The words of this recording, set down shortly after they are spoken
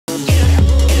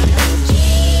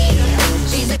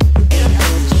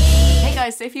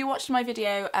So if you watched my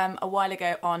video a while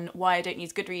ago on why I don't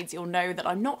use Goodreads, you'll know that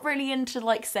I'm not really into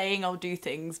like saying I'll do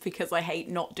things because I hate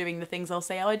not doing the things I'll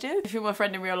say I do. If you're my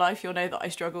friend in real life, you'll know that I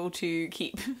struggle to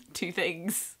keep two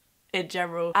things in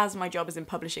general. As my job is in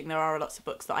publishing, there are lots of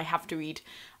books that I have to read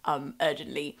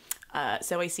urgently.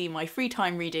 So I see my free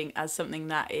time reading as something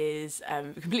that is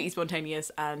completely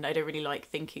spontaneous, and I don't really like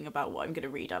thinking about what I'm going to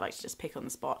read. I like to just pick on the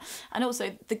spot. And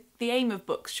also the aim of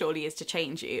books surely is to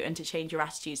change you and to change your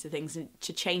attitudes to things and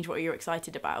to change what you're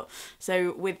excited about.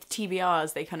 So with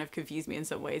TBRs, they kind of confuse me in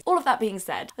some ways. All of that being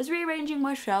said, I was rearranging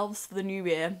my shelves for the new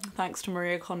year, thanks to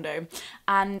Maria Kondo,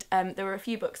 and there were a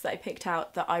few books that I picked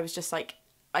out that I was just like,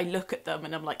 I look at them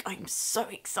and I'm like, I'm so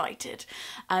excited.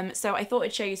 So I thought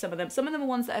I'd show you some of them. Some of them are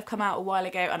ones that have come out a while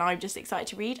ago and I'm just excited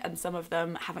to read, and some of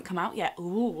them haven't come out yet.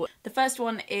 Ooh. The first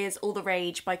one is All the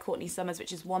Rage by Courtney,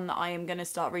 which is one that I am going to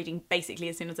start reading basically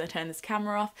as soon as I turn this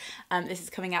camera off. This is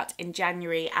coming out in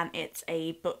January, and it's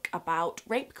a book about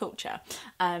rape culture.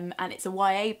 And it's a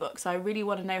YA book, so I really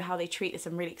want to know how they treat this.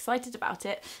 I'm really excited about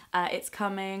it. It's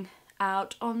coming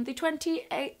out on the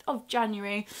 28th of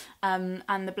January, and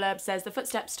the blurb says, the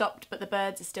footsteps stopped but the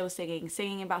birds are still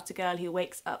singing about a girl who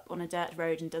wakes up on a dirt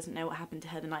road and doesn't know what happened to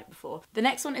her the night before. The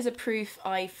next one is a proof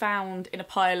I found in a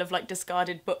pile of like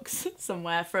discarded books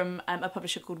somewhere from a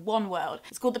publisher called One World.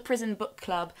 It's called The Prison Book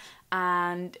Club,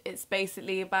 and it's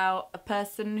basically about a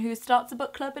person who starts a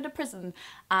book club in a prison.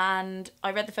 And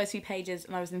I read the first few pages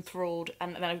and I was enthralled,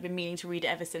 and then I've been meaning to read it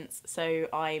ever since, so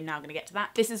I'm now going to get to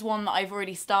that. This is one that I've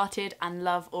already started and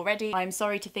love already. I'm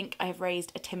Sorry to Think I Have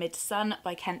Raised a Timid Son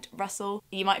by Kent Russell.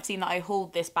 You might have seen that I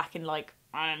hauled this back in like,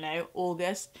 I don't know,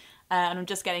 August, and I'm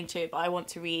just getting to it, but I want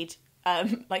to read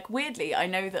like weirdly, I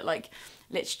know that like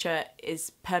literature is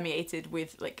permeated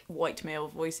with like white male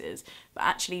voices, but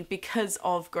actually because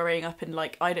of growing up in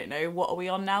like, I don't know, what are we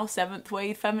on now, 7th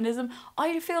wave feminism,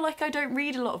 I feel like I don't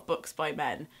read a lot of books by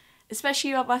men,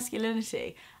 especially about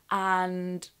masculinity,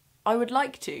 and I would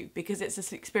like to, because it's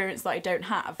this experience that I don't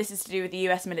have. This is to do with the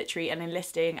US military and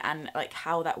enlisting, and like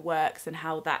how that works and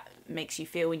how that makes you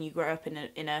feel when you grow up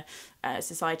in a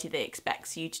society that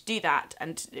expects you to do that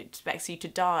and expects you to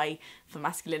die for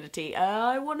masculinity.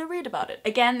 I want to read about it.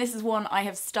 Again, this is one I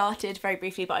have started very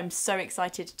briefly, but I'm so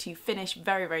excited to finish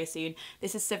very, very soon.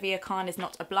 This is Sofia Khan Is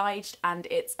Not Obliged, and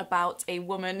it's about a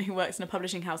woman who works in a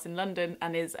publishing house in London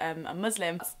and is a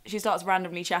Muslim. She starts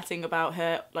randomly chatting about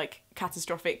her like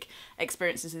catastrophic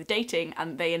experiences with dating,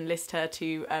 and they enlist her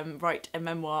to write a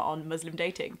memoir on Muslim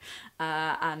dating,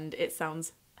 and it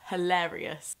sounds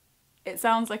hilarious. It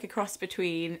sounds like a cross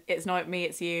between It's Not Me,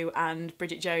 It's You and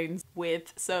Bridget Jones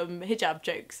with some hijab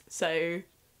jokes, so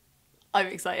I'm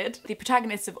excited. The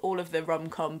protagonists of all of the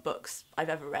rom-com books I've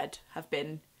ever read have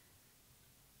been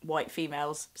white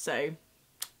females, so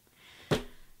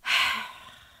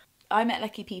I Met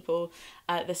Lucky People,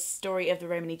 the story of the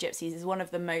Romani Gypsies, is one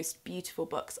of the most beautiful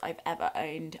books I've ever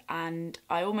owned, and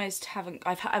I almost haven't,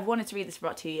 I've wanted to read this for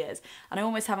about 2 years, and I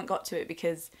almost haven't got to it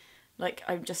because like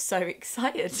I'm just so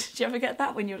excited. Do you ever get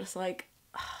that when you're just like,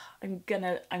 oh, I'm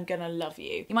gonna love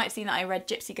you? You might have seen that I read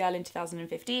Gypsy Girl in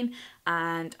 2015,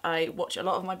 and I watch a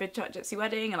lot of My Big Fat Gypsy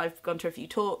Wedding, and I've gone to a few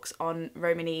talks on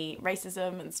Romani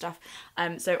racism and stuff.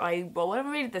 So I want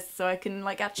to read this so I can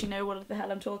like actually know what the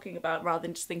hell I'm talking about rather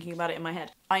than just thinking about it in my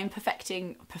head. I'm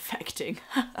perfecting.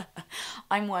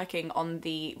 I'm working on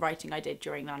the writing I did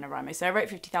during NaNoWriMo. So I wrote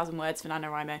 50,000 words for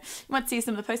NaNoWriMo. You might see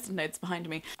some of the post-it notes behind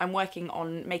me. I'm working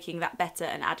on making that better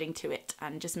and adding to it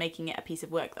and just making it a piece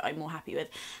of work that I'm more happy with.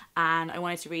 And I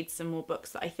wanted to read some more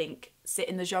books that I think sit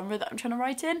in the genre that I'm trying to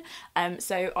write in.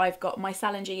 So I've got My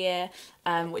Salinger Year,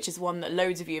 which is one that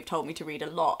loads of you have told me to read a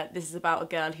lot. This is about a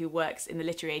girl who works in the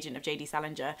literary agent of J.D.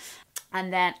 Salinger.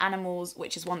 And then Animals,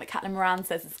 which is one that Caitlin Moran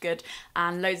says is good,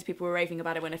 and loads of people were raving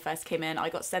about it when it first came in. I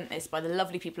got sent this by the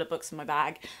lovely people at Books in My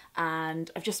Bag, and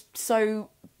I've just so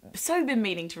been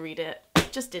meaning to read it.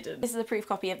 Just didn't. This is a proof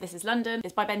copy of This Is London.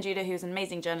 It's by Ben Judah, who's an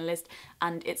amazing journalist,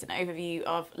 and it's an overview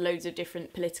of loads of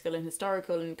different political and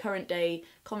historical and current day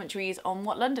commentaries on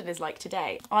what London is like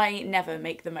today. I never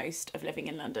make the most of living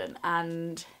in London,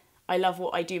 and I love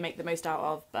what I do make the most out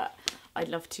of, but I'd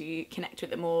love to connect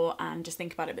with it more and just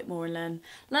think about it a bit more and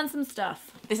learn some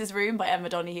stuff. This is Room by Emma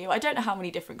Donoghue. I don't know how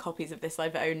many different copies of this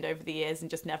I've owned over the years and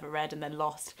just never read and then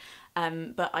lost.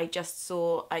 But I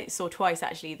saw twice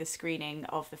actually the screening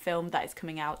of the film that is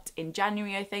coming out in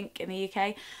January, I think, in the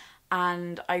UK.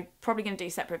 And I'm probably going to do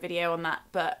a separate video on that,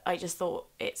 but I just thought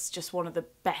it's just one of the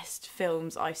best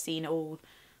films I've seen all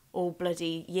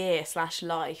bloody year /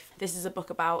 life. This is a book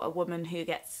about a woman who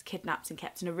gets kidnapped and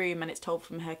kept in a room, and it's told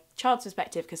from her child's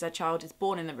perspective because her child is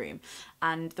born in the room,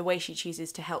 and the way she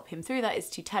chooses to help him through that is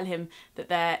to tell him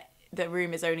that the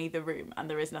room is only the room and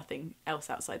there is nothing else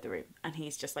outside the room. And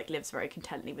he's just like lives very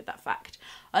contently with that fact.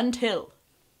 Until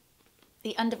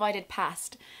The Undivided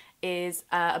Past is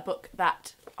a book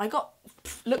that I got,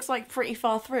 looks like pretty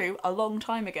far through a long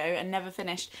time ago and never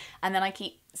finished. And then I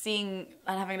keep seeing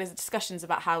and having those discussions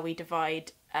about how we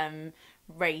divide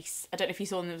race. I don't know if you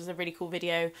saw them, there was a really cool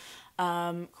video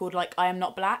called like I Am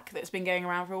Not Black that's been going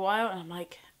around for a while, and I'm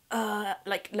like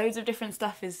loads of different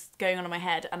stuff is going on in my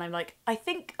head, and I'm like, I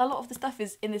think a lot of the stuff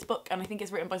is in this book and I think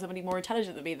it's written by somebody more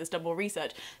intelligent than me that's done more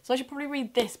research, so I should probably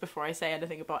read this before I say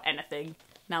anything about anything.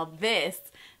 Now this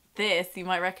you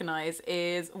might recognise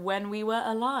is When We Were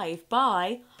Alive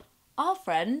by our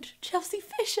friend Chelsea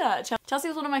Fisher. Chelsea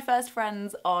was one of my first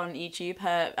friends on YouTube.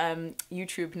 Her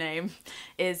YouTube name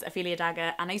is Ophelia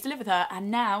Dagger, and I used to live with her, and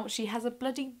now she has a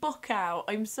bloody book out.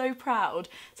 I'm so proud.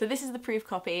 So this is the proof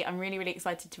copy. I'm really, really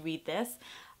excited to read this,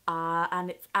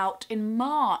 and it's out in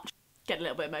March. Get a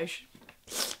little bit emotional.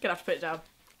 Gonna have to put it down.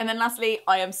 And then lastly,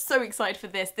 I am so excited for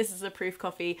this. This is a proof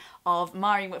copy of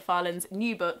Mhairi McFarlane's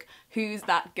new book, Who's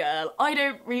That Girl? I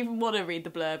don't even want to read the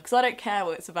blurb because I don't care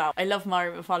what it's about. I love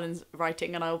Mhairi McFarlane's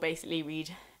writing and I will basically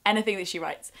read anything that she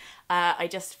writes. I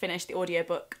just finished the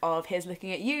audiobook of Here's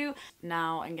Looking at You.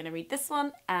 Now I'm going to read this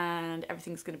one and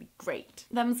everything's going to be great.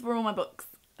 Them's were all my books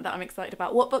that I'm excited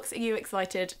about. What books are you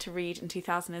excited to read in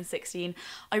 2016?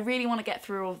 I really want to get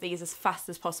through all of these as fast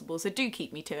as possible, so do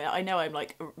keep me to it. I know I'm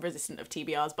like resistant of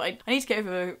TBRs, but I need to get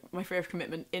over my fear of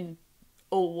commitment in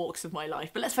all walks of my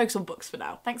life. But let's focus on books for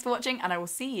now. Thanks for watching, and I will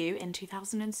see you in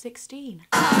 2016.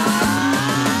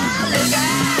 Oh, look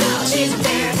out, she's a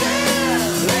fair girl,